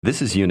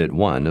This is Unit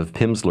 1 of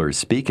Pimsleur's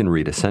Speak and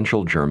Read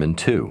Essential German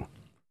 2.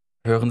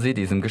 Hören Sie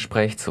diesem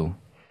Gespräch zu.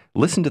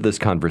 Listen to this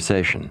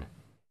conversation.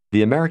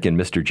 The American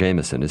Mr.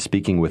 Jameson is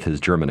speaking with his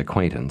German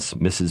acquaintance,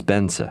 Mrs.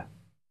 Benze.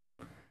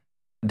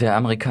 Der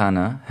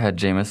Amerikaner, Herr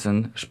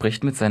Jameson,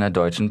 spricht mit seiner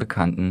deutschen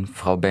Bekannten,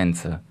 Frau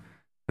Benze.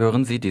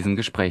 Hören Sie diesem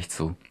Gespräch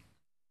zu.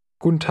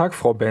 Guten Tag,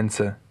 Frau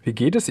Benze. Wie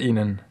geht es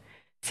Ihnen?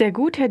 Sehr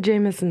gut, Herr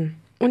Jameson.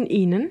 Und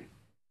Ihnen?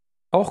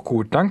 Auch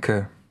gut,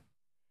 danke.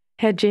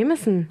 Herr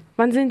Jameson,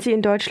 wann sind Sie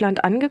in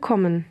Deutschland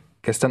angekommen?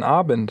 Gestern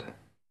Abend.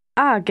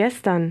 Ah,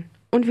 gestern.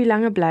 Und wie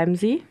lange bleiben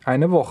Sie?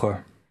 Eine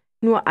Woche.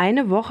 Nur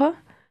eine Woche?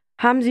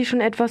 Haben Sie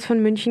schon etwas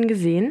von München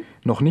gesehen?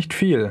 Noch nicht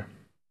viel.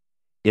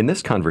 In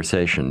this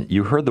conversation,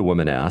 you heard the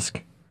woman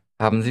ask,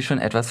 Haben Sie schon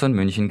etwas von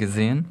München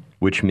gesehen?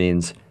 which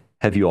means,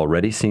 have you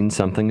already seen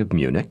something of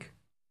Munich?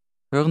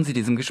 Hören Sie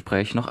diesem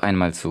Gespräch noch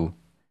einmal zu.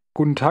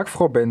 Guten Tag,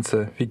 Frau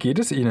Benze. Wie geht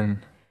es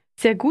Ihnen?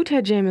 Sehr gut,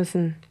 Herr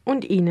Jameson.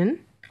 Und Ihnen?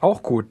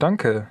 Auch gut,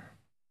 danke.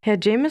 Herr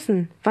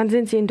Jameson, wann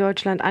sind Sie in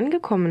Deutschland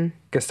angekommen?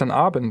 Gestern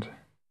Abend.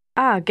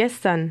 Ah,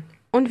 gestern.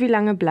 Und wie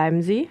lange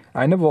bleiben Sie?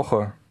 Eine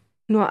Woche.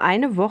 Nur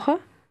eine Woche?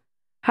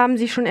 Haben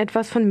Sie schon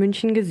etwas von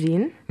München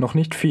gesehen? Noch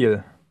nicht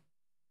viel.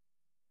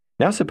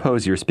 Now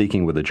suppose you're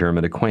speaking with a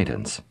German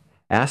acquaintance.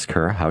 Ask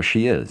her how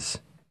she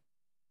is.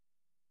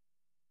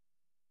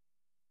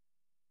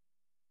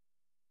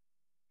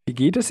 Wie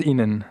geht es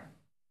Ihnen?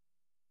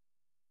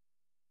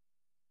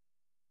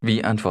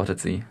 Wie antwortet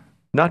sie?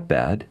 Not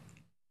bad.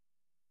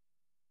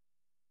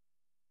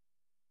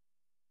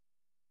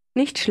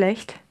 Nicht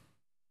schlecht.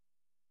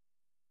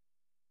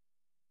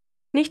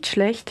 Nicht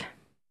schlecht.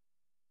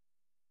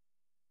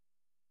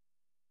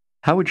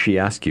 How would she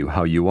ask you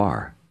how you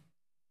are?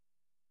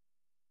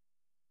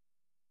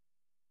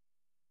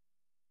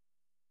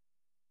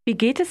 Wie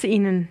geht es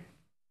Ihnen?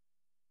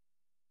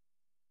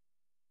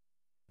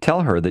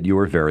 Tell her that you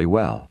are very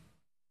well.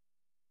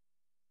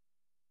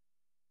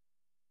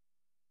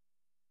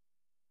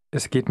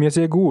 Es geht mir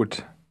sehr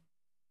gut.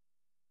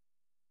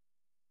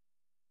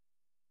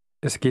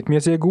 Es geht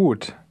mir sehr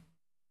gut.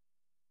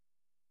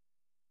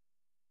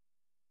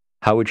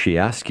 How would she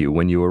ask you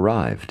when you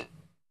arrived?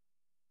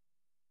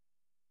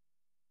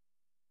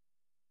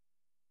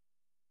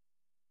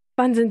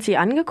 Wann sind Sie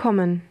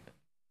angekommen?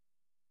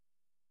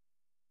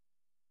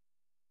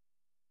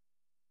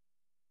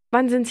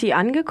 Wann sind Sie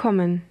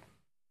angekommen?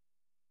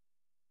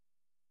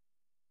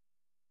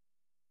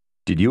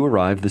 Did you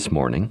arrive this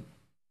morning?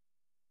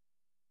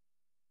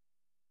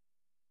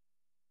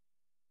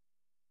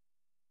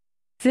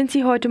 Sind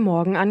Sie heute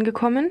Morgen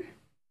angekommen?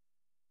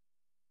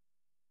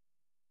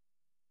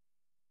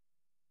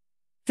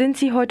 Sind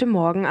Sie heute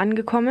Morgen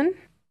angekommen?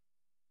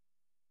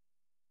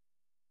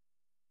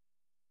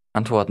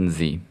 Antworten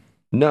Sie.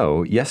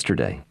 No,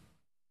 yesterday.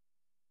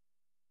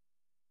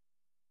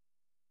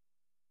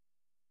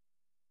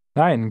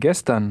 Nein,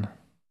 gestern.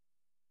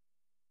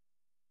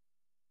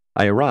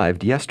 I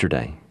arrived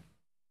yesterday.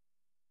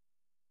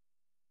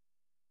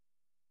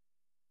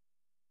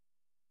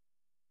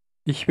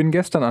 Ich bin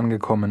gestern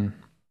angekommen.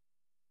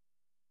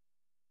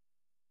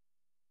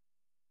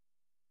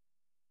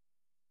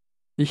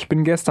 Ich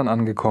bin gestern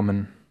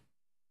angekommen.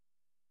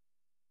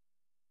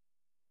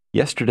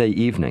 Yesterday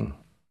evening.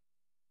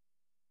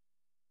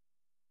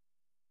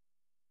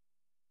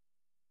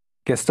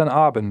 Gestern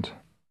Abend.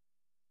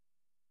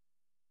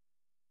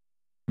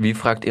 Wie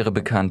fragt Ihre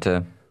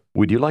Bekannte?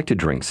 Would you like to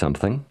drink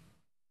something?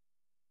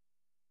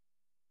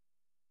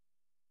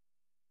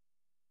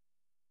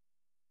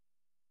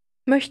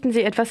 Möchten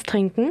Sie etwas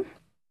trinken?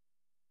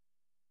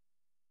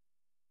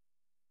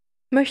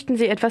 Möchten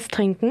Sie etwas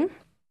trinken?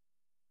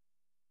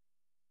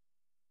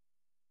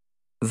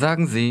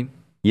 Sagen Sie.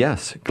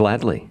 Yes,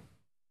 gladly.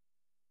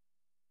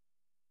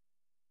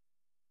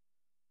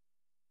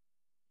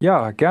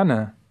 Ja,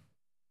 gerne.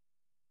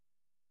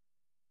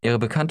 Ihre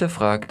Bekannte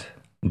fragt.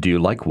 Do you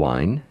like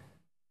wine?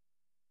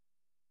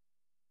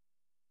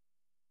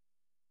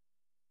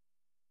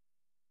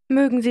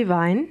 Mögen Sie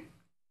Wein?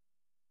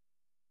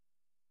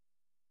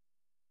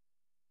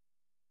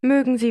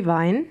 Mögen Sie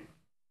Wein?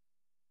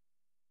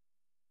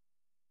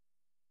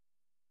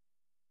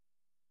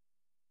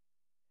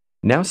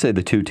 Now say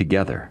the two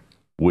together.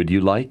 Would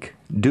you like?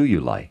 Do you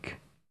like?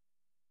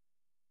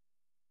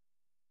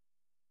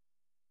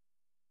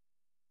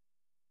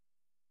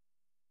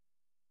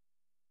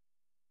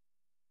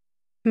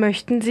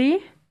 Möchten Sie?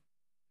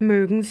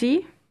 Mögen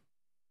Sie?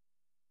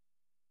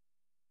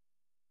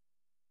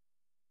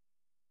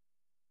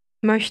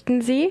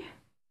 Möchten Sie?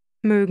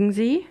 Mögen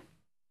Sie?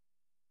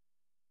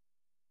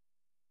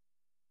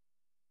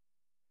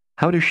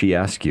 How does she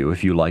ask you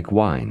if you like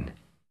wine?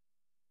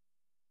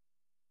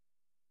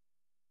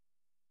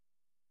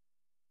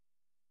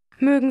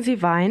 Mögen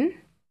Sie Wein?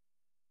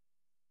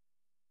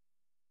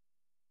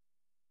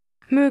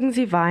 Mögen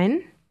Sie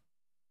Wein?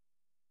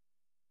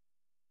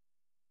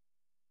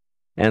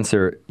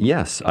 Answer,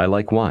 yes, I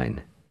like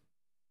wine.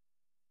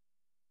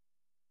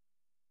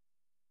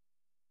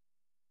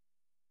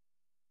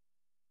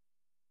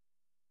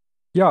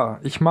 Ja,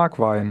 ich mag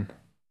Wein.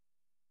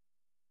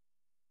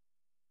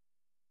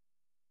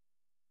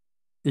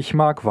 Ich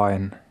mag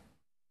Wein.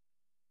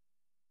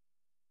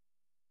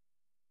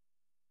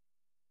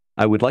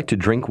 I would like to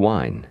drink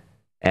wine.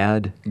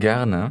 Add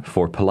Gerne,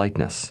 for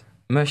politeness.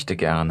 möchte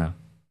gerne.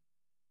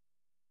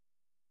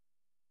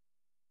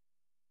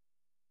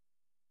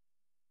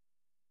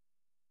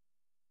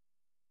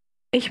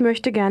 Ich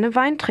möchte gerne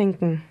Wein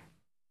trinken.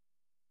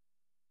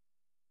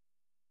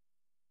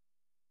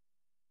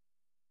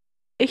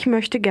 Ich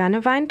möchte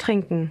gerne Wein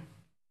trinken.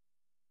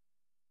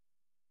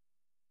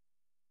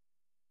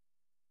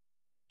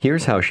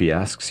 Here's how she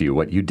asks you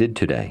what you did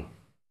today.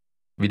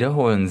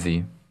 Wiederholen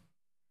Sie.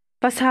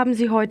 Was haben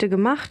Sie heute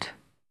gemacht?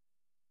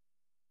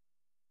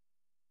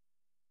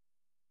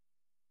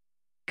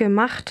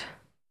 Gemacht.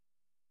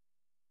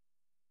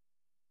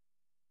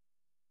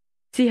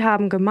 Sie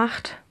haben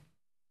gemacht.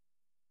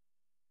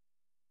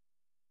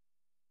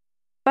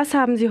 Was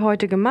haben Sie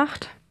heute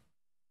gemacht?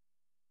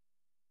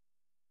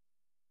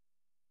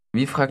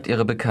 Wie fragt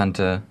Ihre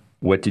Bekannte,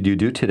 What did you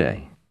do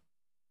today?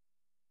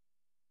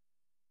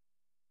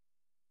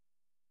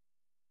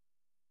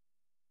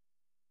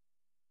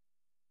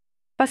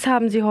 Was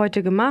haben Sie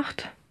heute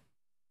gemacht?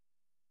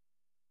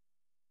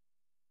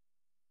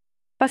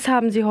 Was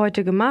haben Sie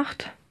heute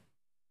gemacht?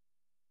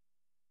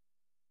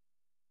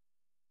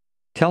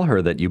 Tell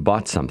her that you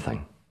bought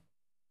something.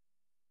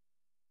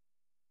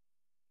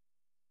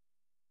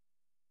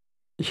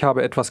 Ich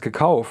habe etwas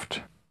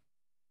gekauft.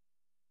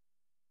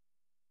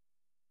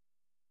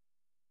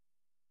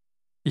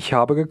 Ich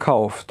habe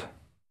gekauft.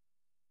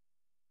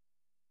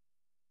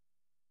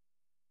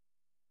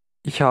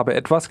 Ich habe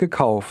etwas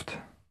gekauft.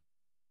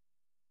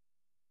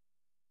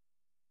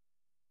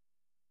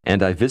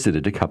 And I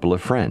visited a couple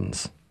of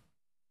friends.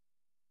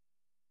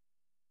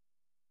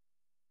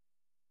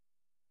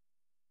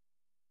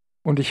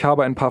 Und ich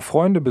habe ein paar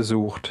Freunde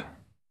besucht.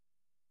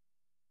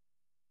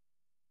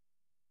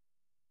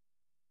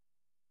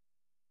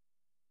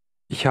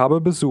 Ich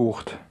habe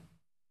besucht.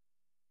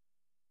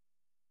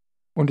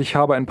 Und ich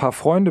habe ein paar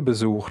Freunde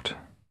besucht.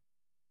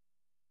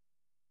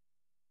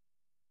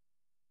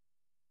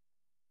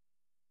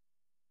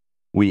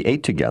 We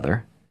ate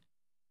together.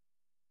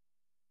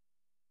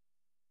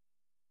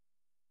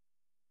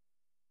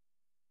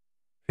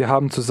 Wir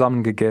haben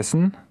zusammen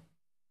gegessen.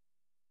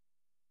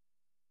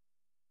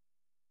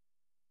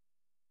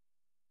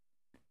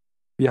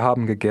 Wir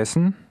haben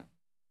gegessen.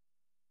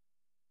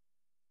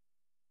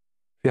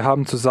 Wir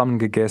haben zusammen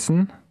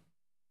gegessen.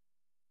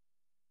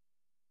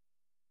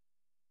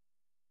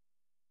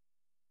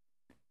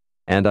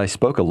 And I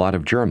spoke a lot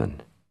of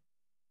German.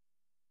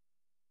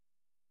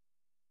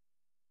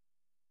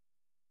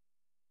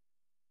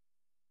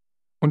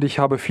 Und ich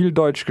habe viel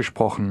Deutsch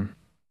gesprochen.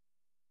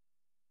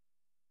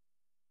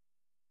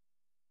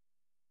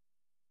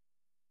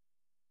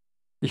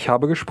 Ich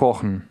habe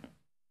gesprochen.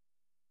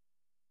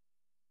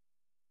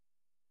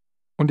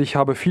 Und ich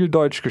habe viel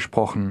Deutsch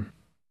gesprochen.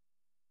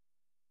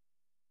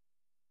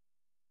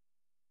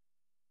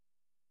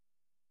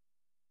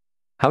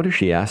 How does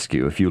she ask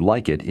you if you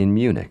like it in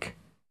Munich?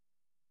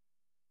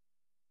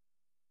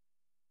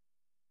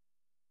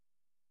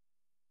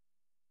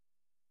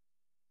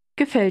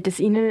 Gefällt es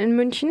Ihnen in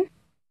München?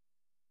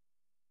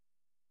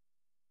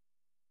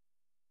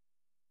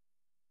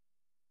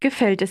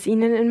 Gefällt es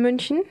Ihnen in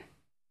München?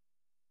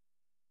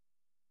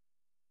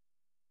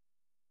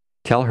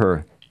 Tell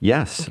her,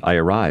 yes, I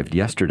arrived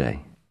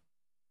yesterday.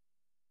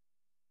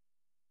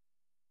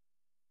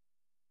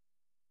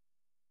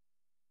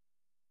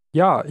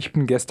 Ja, ich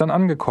bin gestern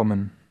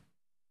angekommen.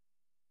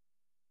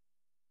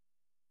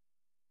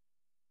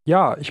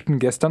 Ja, ich bin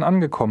gestern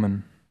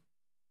angekommen.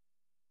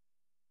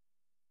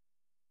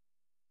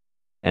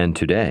 And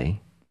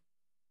today,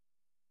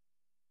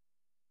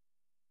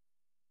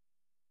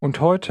 Und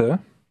heute?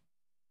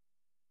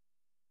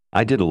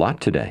 I did a lot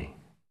today.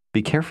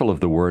 Be careful of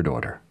the word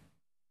order.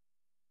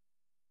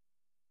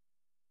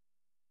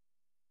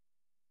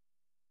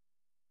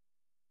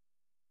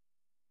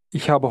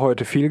 Ich habe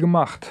heute viel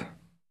gemacht.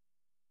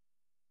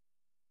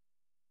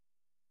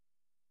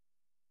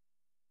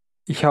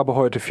 Ich habe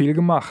heute viel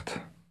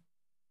gemacht.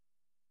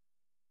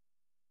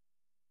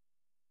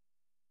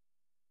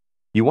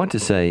 You want to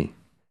say,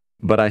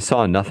 but I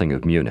saw nothing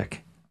of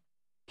Munich.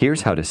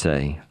 Here's how to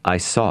say, I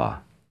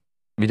saw.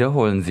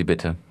 Wiederholen Sie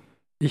bitte.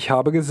 Ich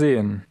habe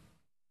gesehen.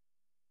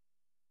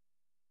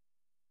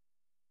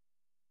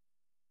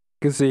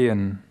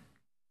 Gesehen.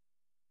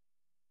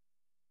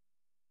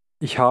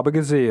 Ich habe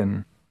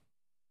gesehen.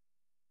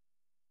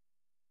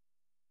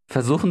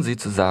 Versuchen Sie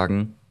zu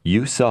sagen,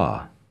 You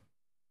saw.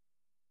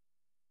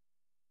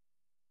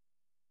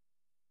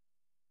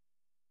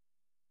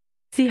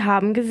 Sie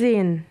haben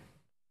gesehen.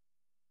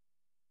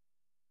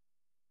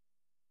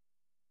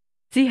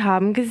 Sie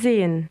haben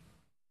gesehen.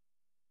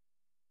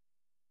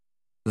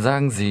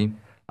 sagen Sie,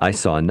 I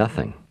saw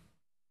nothing.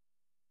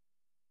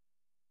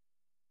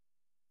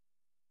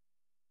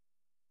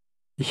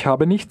 Ich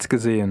habe nichts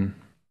gesehen.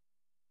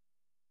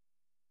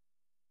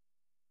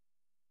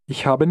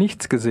 Ich habe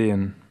nichts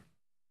gesehen.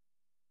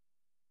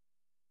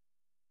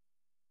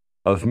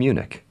 Of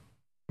Munich.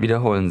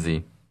 wiederholen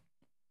Sie.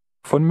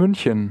 Von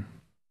München.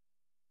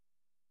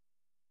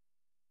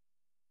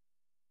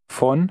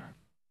 von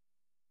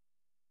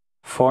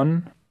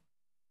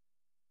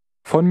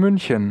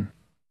München.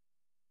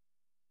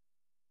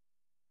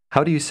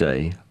 How do you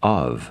say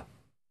of?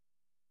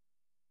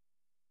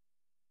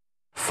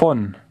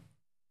 Von.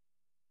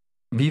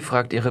 Wie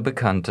fragt Ihre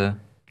Bekannte?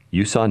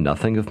 You saw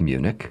nothing of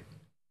Munich?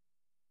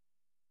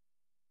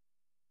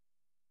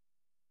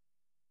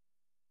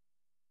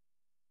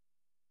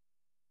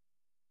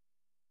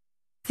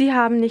 Sie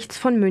haben nichts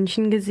von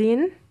München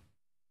gesehen?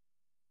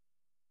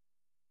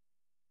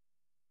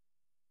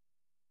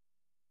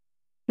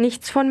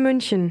 Nichts von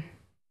München.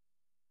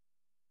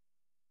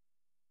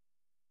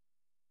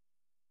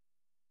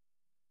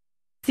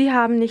 Sie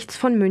haben nichts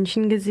von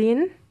München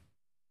gesehen?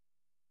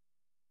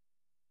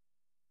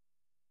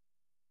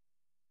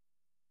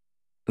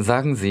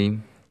 Sagen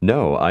Sie,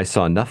 No, I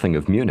saw nothing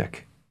of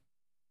Munich.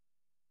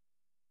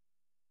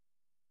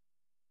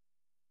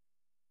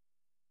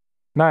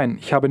 Nein,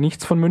 ich habe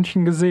nichts von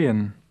München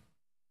gesehen.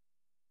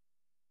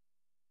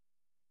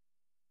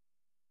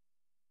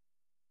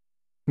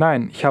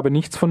 Nein, ich habe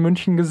nichts von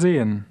München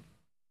gesehen.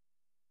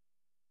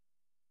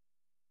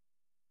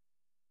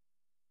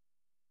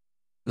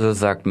 so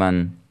sagt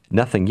man.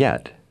 Nothing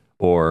yet,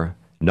 or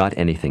not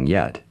anything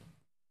yet.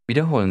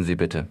 Wiederholen Sie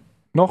bitte.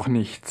 Noch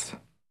nichts.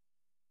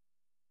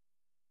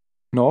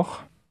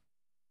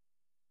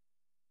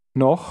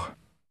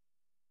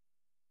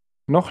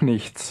 Noch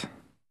nichts.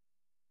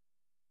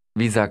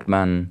 Wie sagt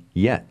man?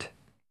 Yet.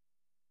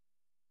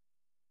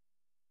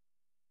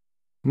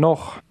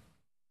 Noch.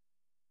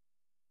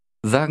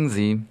 Sagen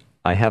Sie,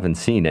 I haven't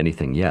seen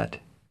anything yet.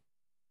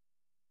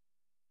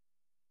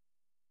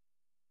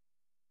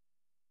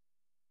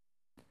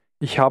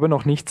 Ich habe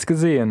noch nichts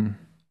gesehen.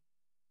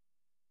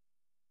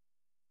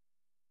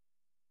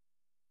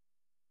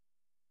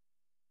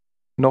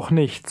 Noch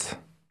nichts.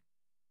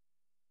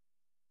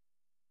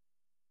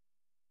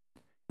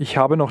 Ich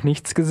habe noch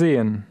nichts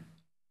gesehen.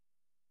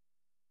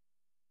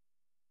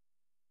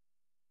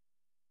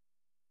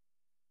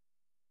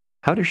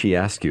 How does she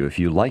ask you if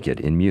you like it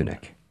in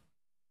Munich?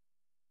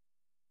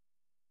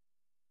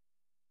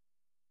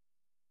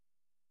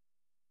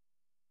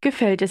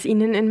 Gefällt es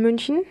Ihnen in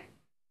München?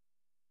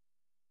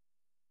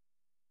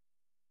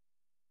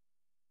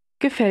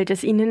 Gefällt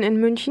es Ihnen in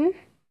München?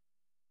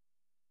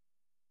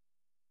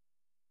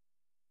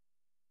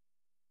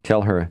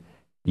 Tell her,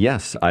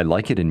 yes, I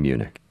like it in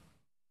Munich.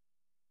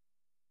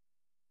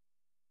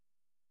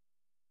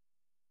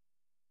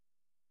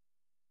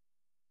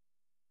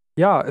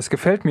 Ja, es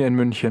gefällt mir in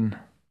München.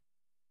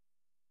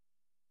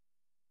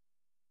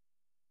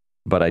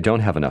 But I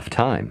don't have enough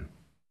time.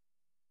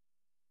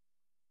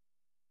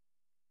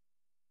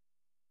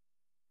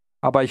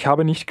 Aber ich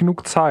habe nicht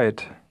genug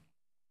Zeit.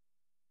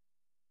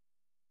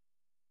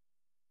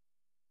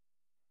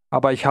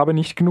 Aber ich habe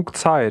nicht genug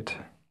Zeit.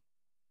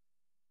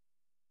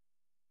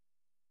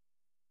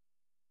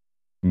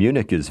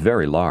 Munich is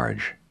very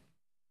large.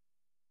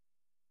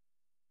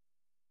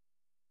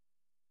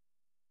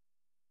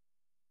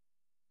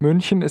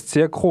 München ist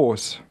sehr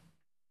groß.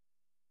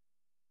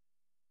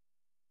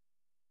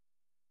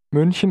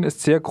 München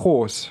ist sehr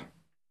groß.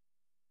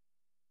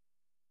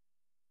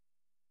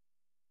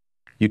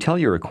 You tell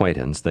your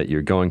acquaintance that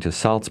you're going to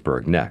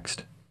Salzburg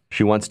next.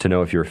 She wants to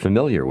know if you're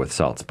familiar with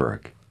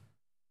Salzburg.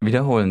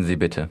 wiederholen Sie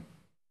bitte.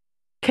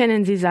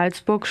 Kennen Sie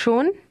Salzburg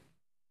schon?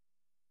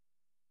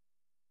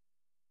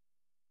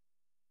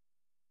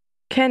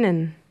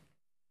 Kennen.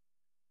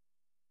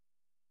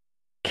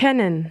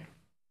 Kennen.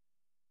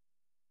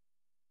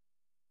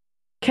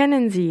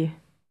 Kennen Sie.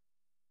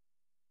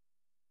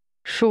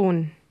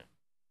 Schon.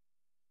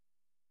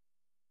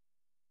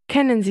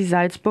 Kennen Sie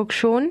Salzburg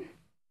schon?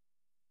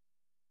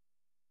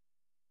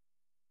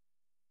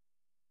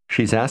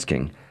 She's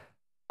asking,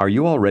 are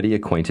you already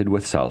acquainted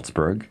with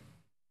Salzburg?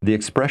 The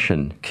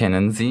expression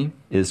Kennen Sie?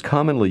 is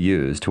commonly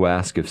used to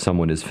ask if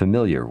someone is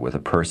familiar with a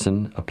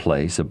person, a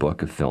place, a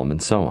book, a film,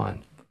 and so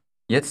on.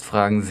 Jetzt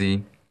fragen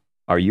Sie,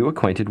 Are you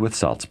acquainted with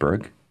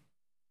Salzburg?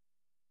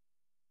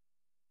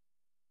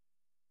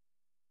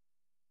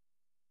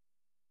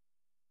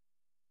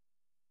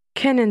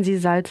 Kennen Sie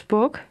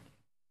Salzburg?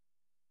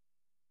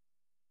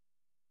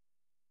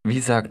 wie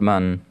sagt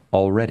man?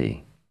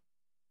 Already.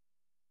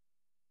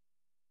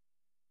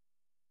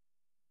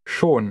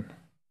 Schon.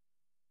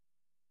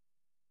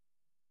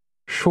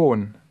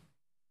 Schon.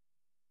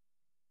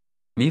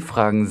 Wie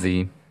fragen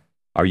Sie?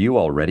 Are you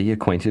already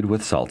acquainted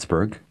with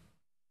Salzburg?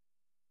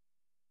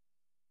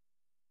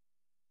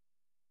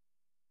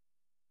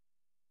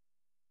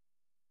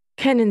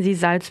 Kennen Sie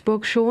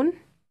Salzburg schon?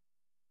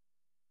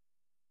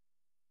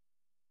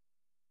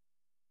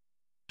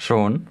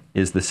 Schon?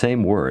 Is the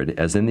same word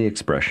as in the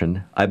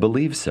expression, I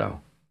believe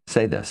so.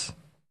 Say this.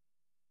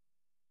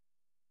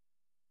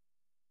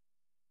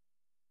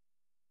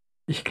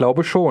 Ich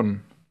glaube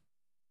schon.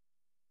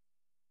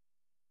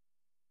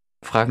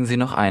 Fragen Sie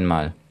noch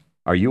einmal.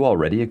 Are you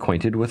already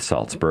acquainted with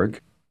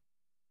Salzburg?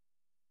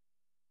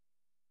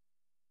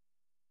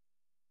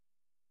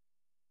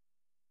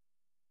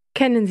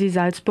 Kennen Sie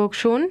Salzburg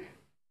schon?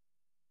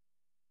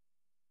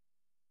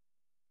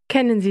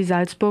 Kennen Sie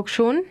Salzburg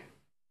schon?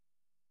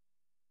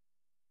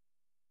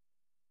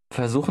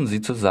 Versuchen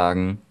Sie zu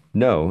sagen,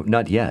 No,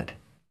 not yet.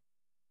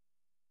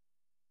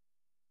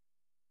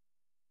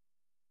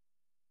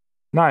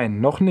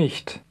 Nein, noch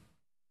nicht.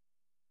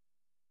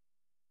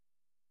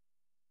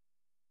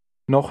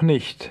 Noch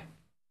nicht.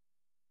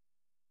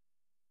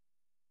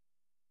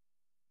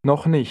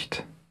 Noch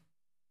nicht.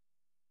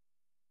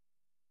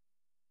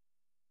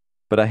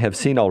 But I have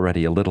seen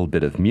already a little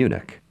bit of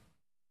Munich.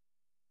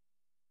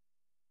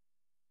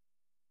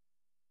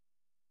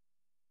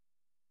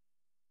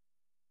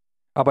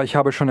 Aber ich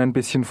habe schon ein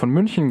bisschen von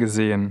München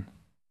gesehen.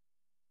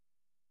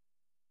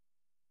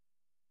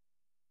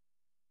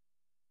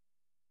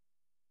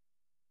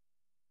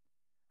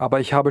 Aber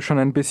ich habe schon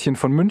ein bisschen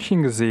von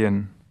München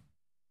gesehen.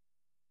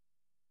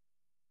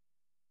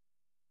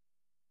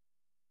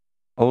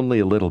 Only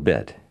a little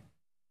bit.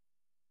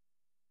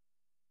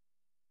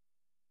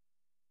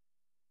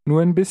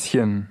 Nur ein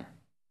bisschen.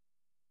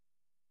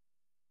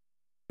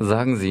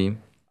 sagen Sie,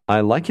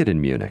 I like it in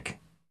Munich.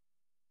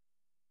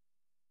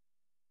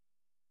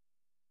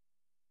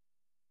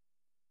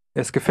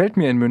 Es gefällt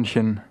mir in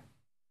München.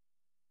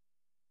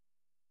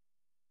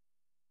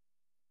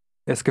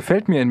 Es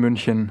gefällt mir in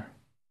München.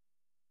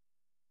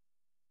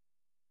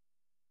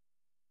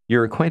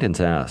 Your acquaintance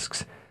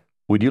asks,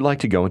 would you like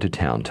to go into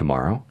town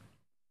tomorrow?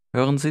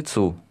 hören Sie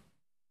zu.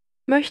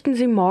 Möchten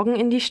Sie morgen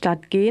in die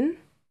Stadt gehen?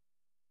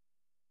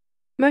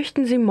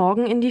 Möchten Sie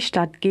morgen in die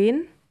Stadt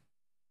gehen?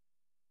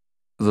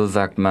 So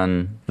sagt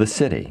man, The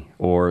city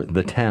or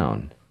the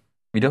town.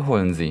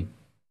 wiederholen Sie.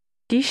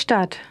 Die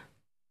Stadt.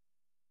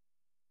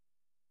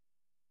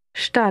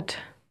 Stadt.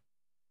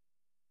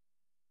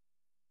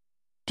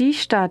 Die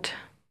Stadt.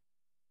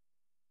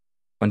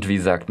 Und wie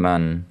sagt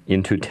man,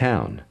 Into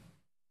town.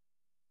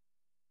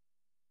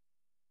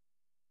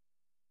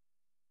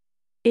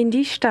 In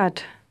die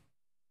Stadt.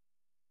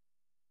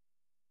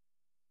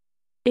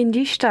 In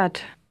die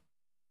Stadt.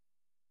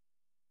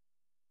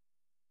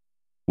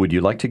 Would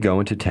you like to go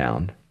into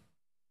town?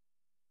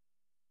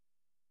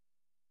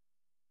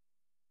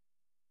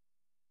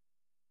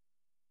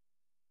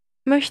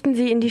 Möchten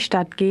Sie in die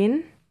Stadt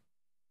gehen?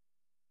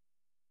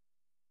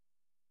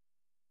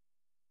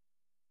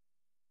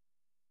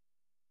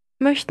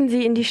 Möchten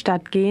Sie in die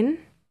Stadt gehen?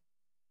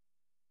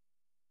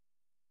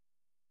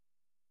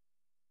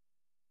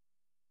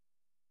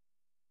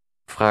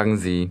 fragen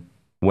Sie,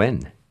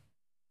 When?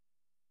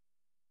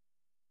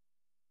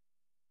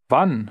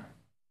 Wann?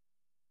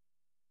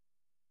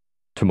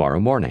 Tomorrow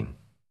morning.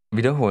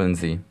 wiederholen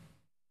Sie.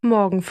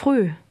 Morgen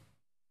früh.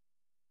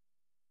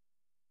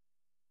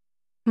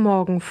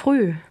 Morgen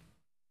früh.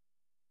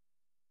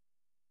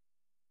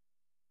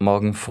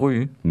 Morgen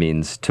früh,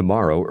 Means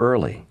tomorrow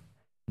early.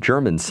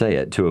 Germans say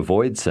it to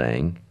avoid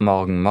saying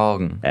morgen,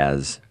 morgen,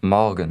 as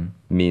morgen.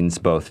 means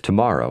both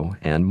tomorrow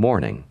and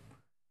morning.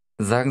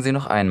 Sagen Sie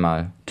noch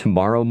einmal,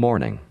 Tomorrow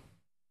morning.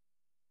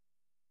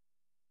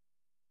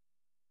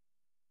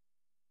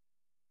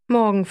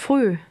 Morgen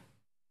früh.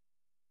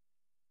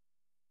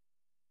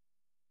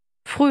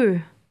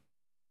 Früh.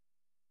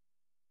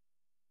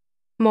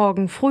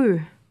 Morgen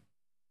früh.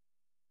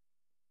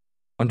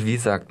 und wie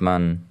sagt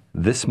man,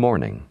 This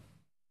morning.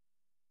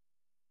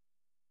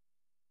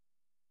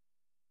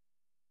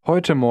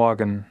 Heute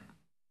Morgen.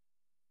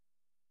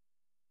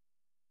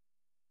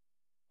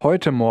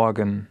 Heute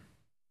Morgen.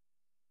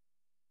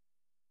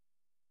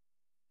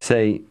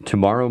 Say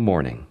tomorrow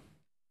morning.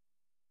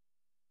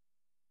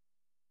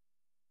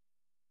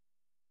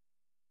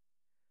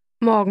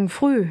 Morgen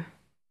früh.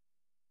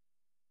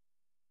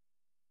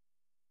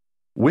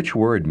 Which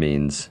word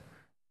means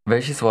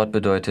welches Wort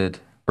bedeutet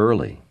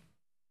early?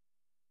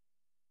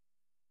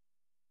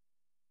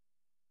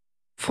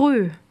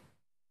 Früh.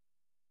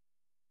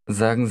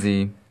 Sagen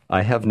Sie,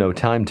 I have no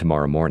time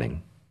tomorrow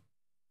morning.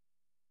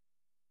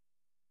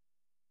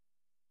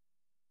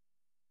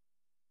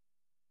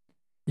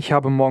 Ich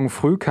habe morgen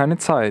früh keine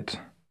Zeit.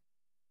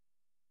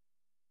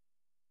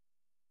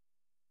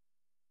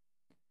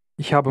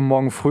 Ich habe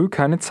morgen früh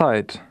keine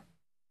Zeit.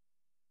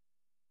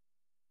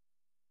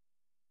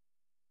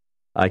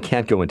 I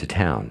can't go into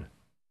town.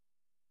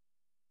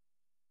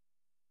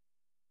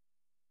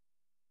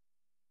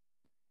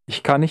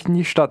 Ich kann nicht in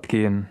die Stadt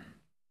gehen.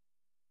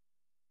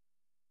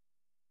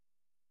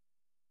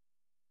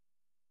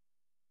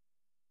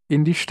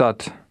 In die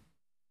Stadt.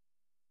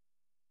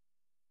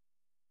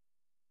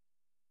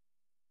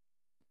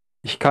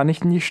 Ich kann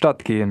nicht in die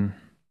Stadt gehen.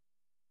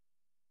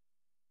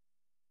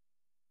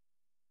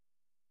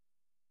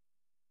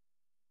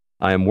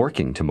 I am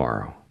working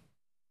tomorrow.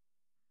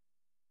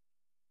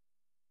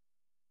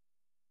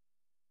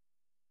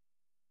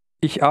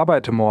 Ich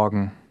arbeite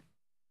morgen.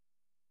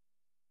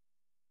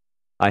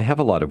 I have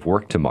a lot of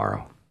work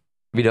tomorrow.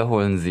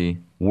 wiederholen Sie.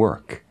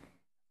 Work.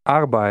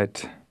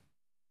 Arbeit.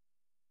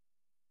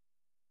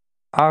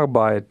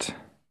 Arbeit.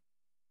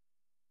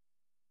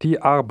 Die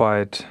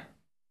Arbeit.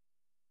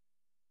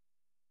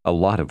 A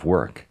lot of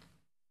work.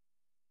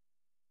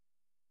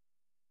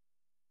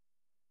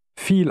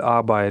 Viel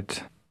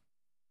Arbeit.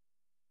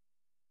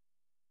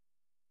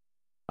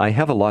 I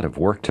have a lot of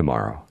work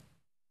tomorrow.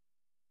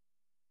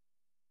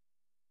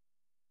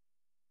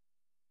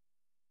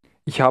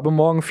 Ich habe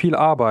morgen viel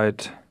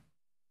Arbeit.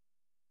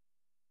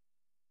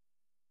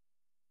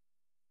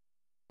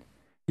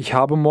 Ich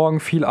habe morgen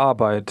viel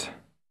Arbeit.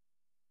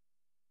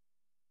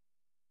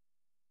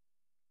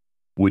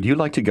 Would you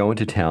like to go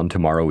into town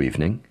tomorrow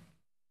evening?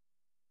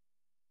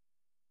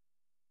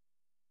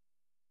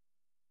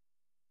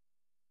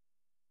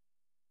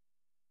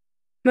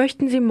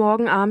 Möchten Sie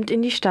morgen Abend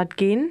in die Stadt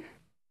gehen?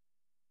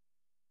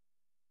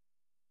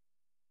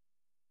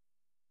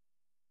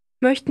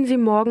 Möchten Sie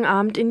morgen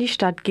Abend in die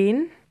Stadt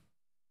gehen?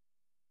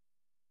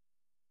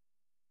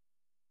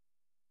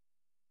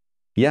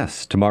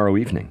 Yes, tomorrow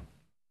evening.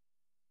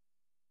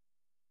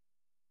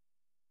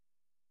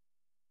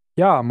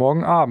 Ja,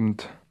 morgen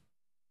Abend.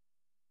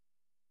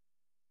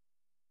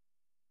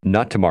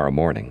 Not tomorrow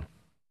morning.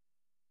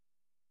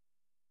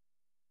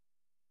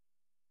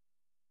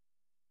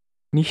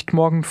 Nicht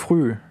morgen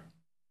früh.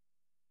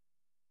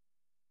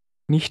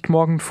 Nicht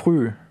morgen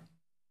früh.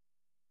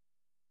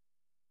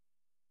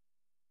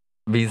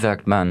 Wie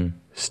sagt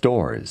man?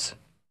 Stores.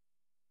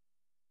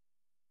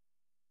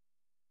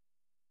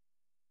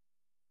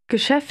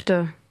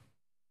 Geschäfte.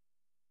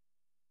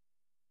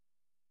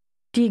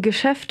 Die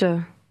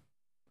Geschäfte.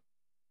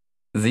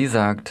 Sie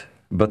sagt,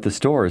 But the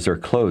stores are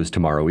closed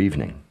tomorrow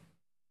evening.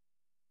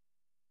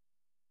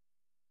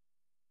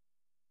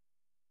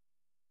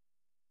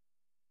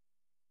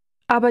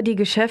 Aber die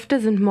Geschäfte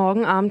sind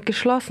morgen Abend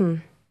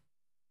geschlossen.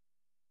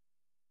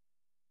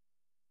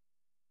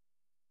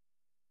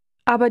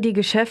 Aber die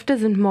Geschäfte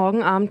sind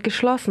morgen Abend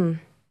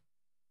geschlossen.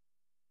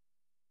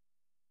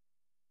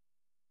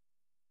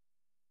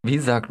 wie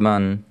sagt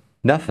man?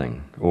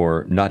 Nothing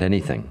or not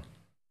anything.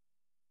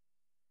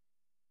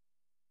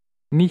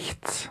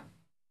 Nichts.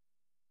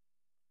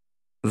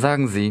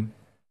 Sagen Sie,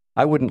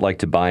 I wouldn't like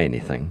to buy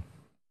anything.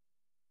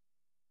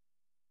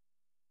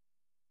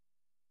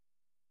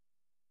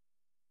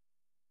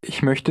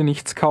 Ich möchte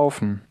nichts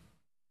kaufen.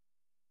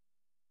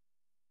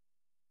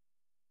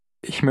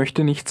 Ich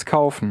möchte nichts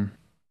kaufen.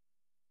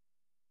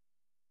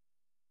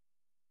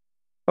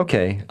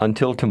 Okay,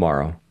 until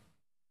tomorrow.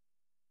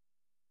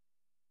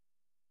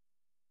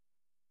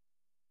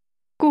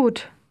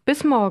 Gut,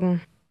 bis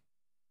morgen.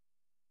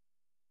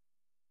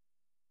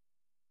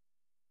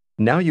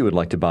 Now you would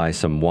like to buy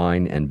some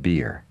wine and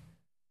beer.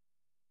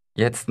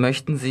 jetzt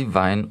möchten Sie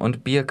Wein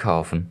und Bier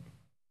kaufen.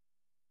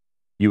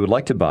 You would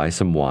like to buy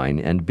some wine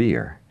and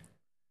beer.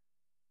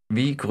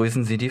 Wie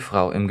grüßen Sie die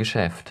Frau im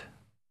Geschäft?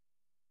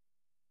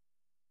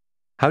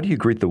 How do you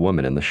greet the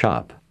woman in the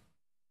shop?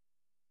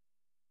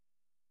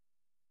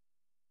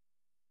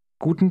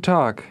 Guten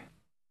Tag.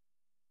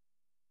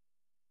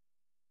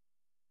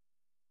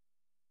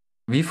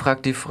 Wie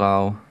fragt die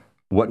Frau?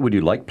 What would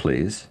you like,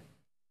 please?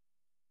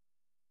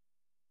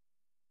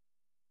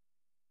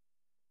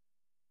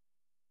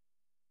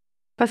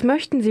 Was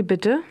möchten Sie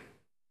bitte?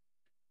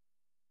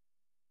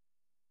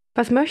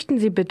 Was möchten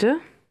Sie bitte?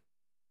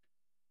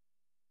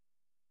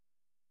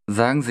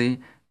 Sagen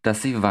Sie,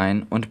 dass Sie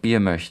Wein und Bier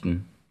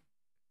möchten.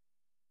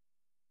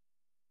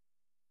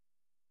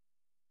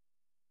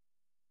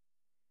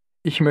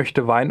 Ich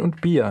möchte Wein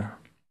und Bier.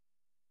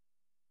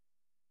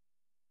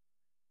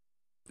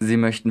 Sie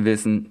möchten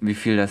wissen, wie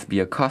viel das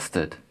Bier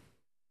kostet.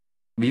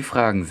 Wie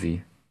fragen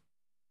Sie?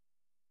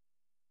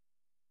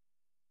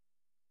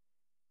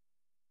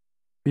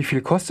 Wie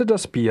viel kostet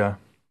das Bier?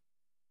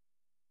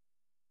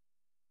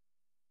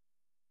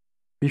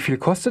 Wie viel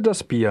kostet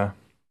das Bier?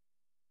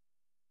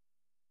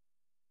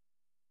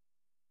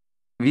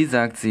 Wie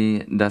sagt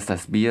sie, dass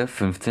das Bier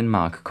 15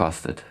 Mark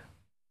kostet?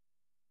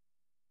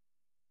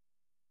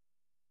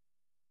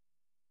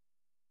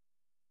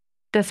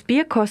 Das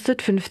Bier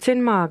kostet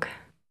 15 Mark.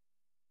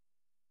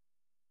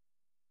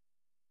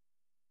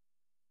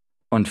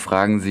 Und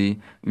fragen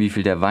Sie, wie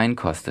viel der Wein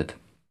kostet?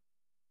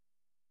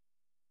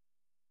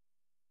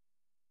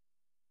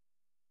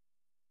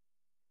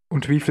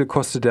 Und wie viel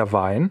kostet der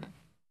Wein?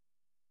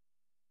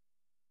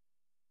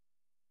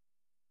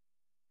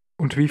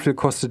 Und wie viel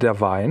kostet der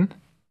Wein?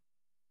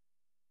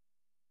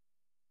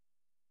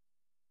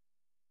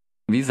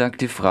 Wie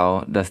sagt die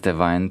Frau, dass der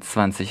Wein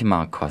 20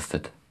 Mark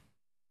kostet?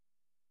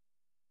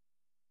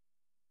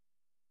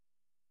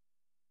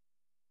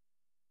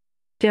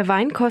 Der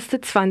Wein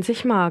kostet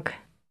 20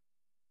 Mark.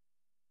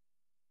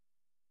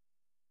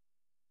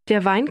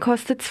 Der Wein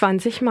kostet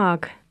 20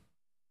 Mark.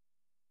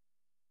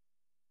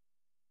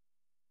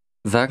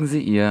 Sagen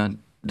Sie ihr,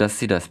 dass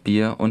Sie das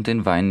Bier und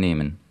den Wein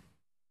nehmen.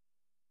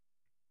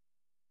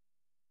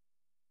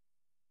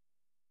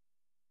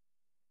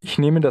 Ich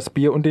nehme das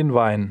Bier und den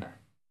Wein.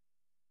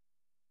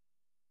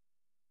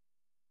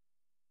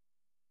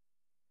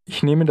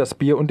 Ich nehme das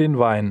Bier und den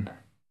Wein.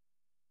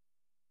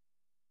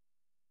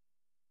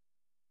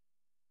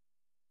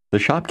 The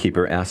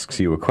shopkeeper asks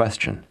you a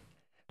question.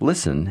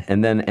 Listen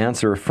and then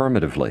answer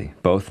affirmatively,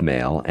 both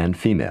male and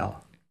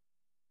female.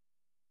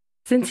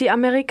 Sind Sie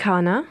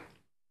Amerikaner?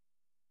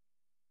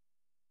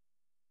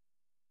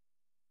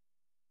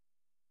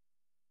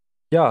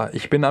 Ja,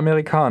 ich bin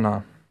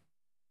Amerikaner.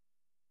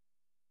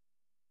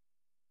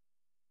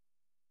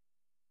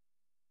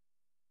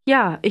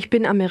 Ja, ich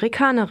bin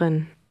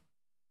Amerikanerin.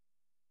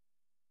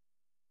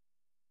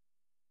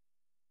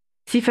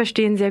 Sie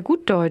verstehen sehr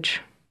gut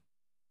Deutsch.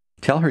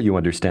 Tell her you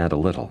understand a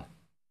little.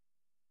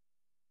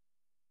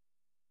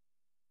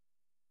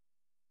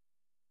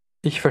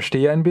 Ich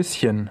verstehe ein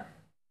bisschen.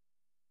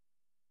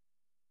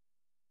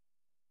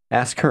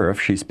 Ask her if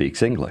she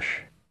speaks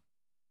English.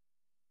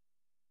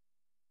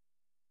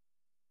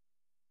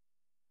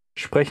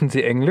 Sprechen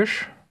Sie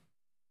Englisch?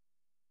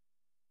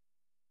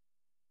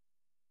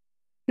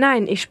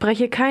 Nein, ich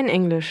spreche kein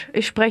Englisch.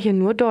 Ich spreche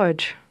nur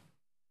Deutsch.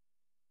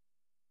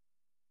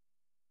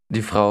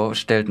 Die Frau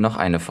stellt noch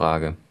eine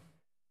Frage.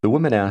 The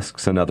woman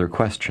asks another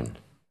question.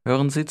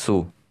 Hören Sie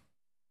zu.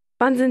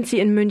 Wann sind Sie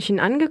in München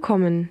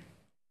angekommen?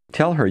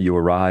 Tell her you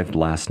arrived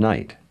last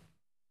night.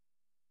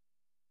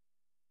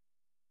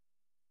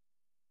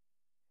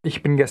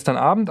 Ich bin gestern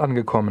Abend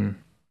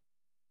angekommen.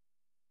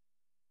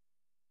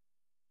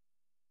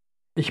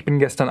 Ich bin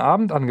gestern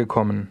Abend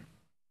angekommen.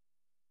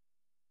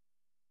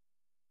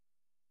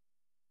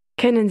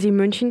 Kennen Sie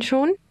München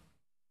schon?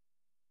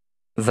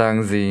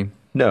 Sagen Sie,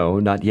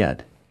 No, not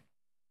yet.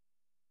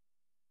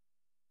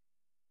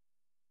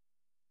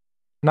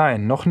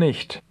 Nein, noch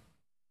nicht.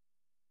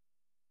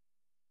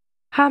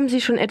 Haben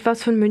Sie schon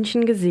etwas von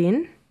München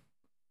gesehen?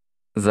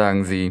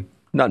 sagen Sie,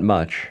 Not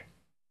much.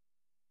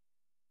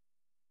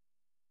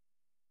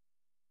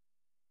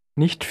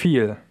 Nicht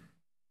viel.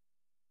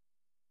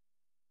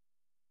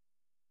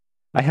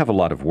 I have a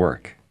lot of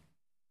work.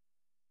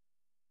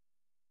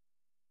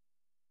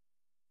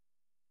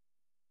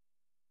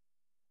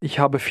 Ich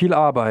habe viel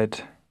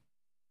Arbeit.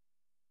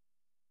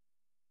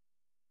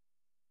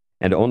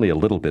 And only a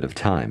little bit of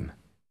time.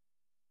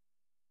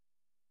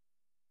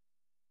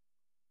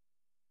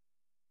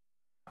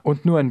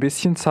 Und nur ein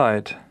bisschen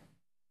Zeit.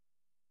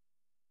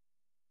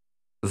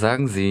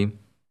 sagen Sie,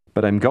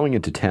 But I'm going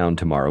into town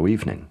tomorrow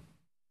evening.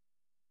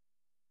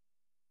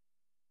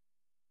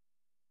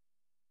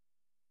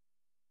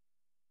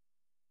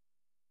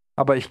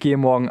 Aber ich gehe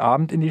morgen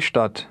Abend in die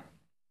Stadt.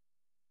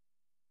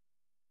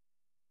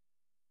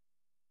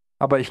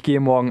 Aber ich gehe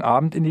morgen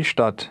Abend in die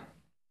Stadt.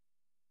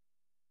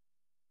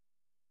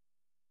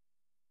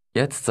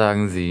 jetzt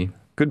sagen Sie,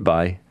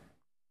 Goodbye.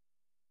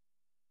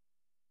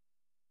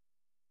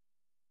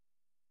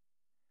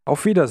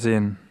 Auf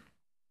Wiedersehen.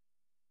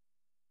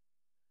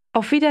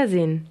 Auf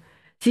Wiedersehen.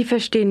 Sie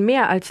verstehen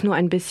mehr als nur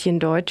ein bisschen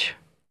Deutsch.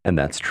 And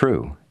that's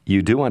true.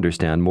 You do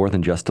understand more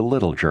than just a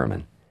little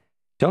German.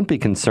 Don't be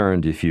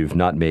concerned if you've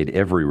not made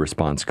every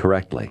response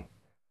correctly.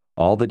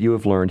 All that you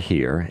have learned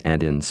here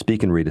and in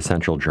Speak and Read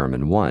Essential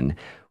German 1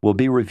 will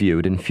be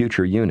reviewed in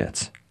future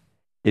units.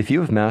 If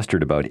you have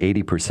mastered about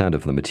 80%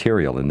 of the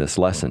material in this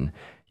lesson,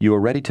 you are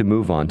ready to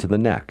move on to the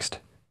next.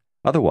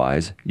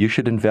 Otherwise, you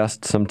should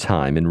invest some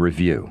time in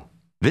review.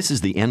 This is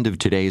the end of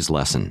today's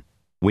lesson.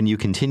 When you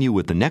continue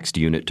with the next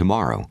unit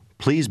tomorrow,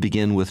 please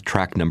begin with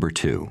track number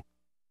 2.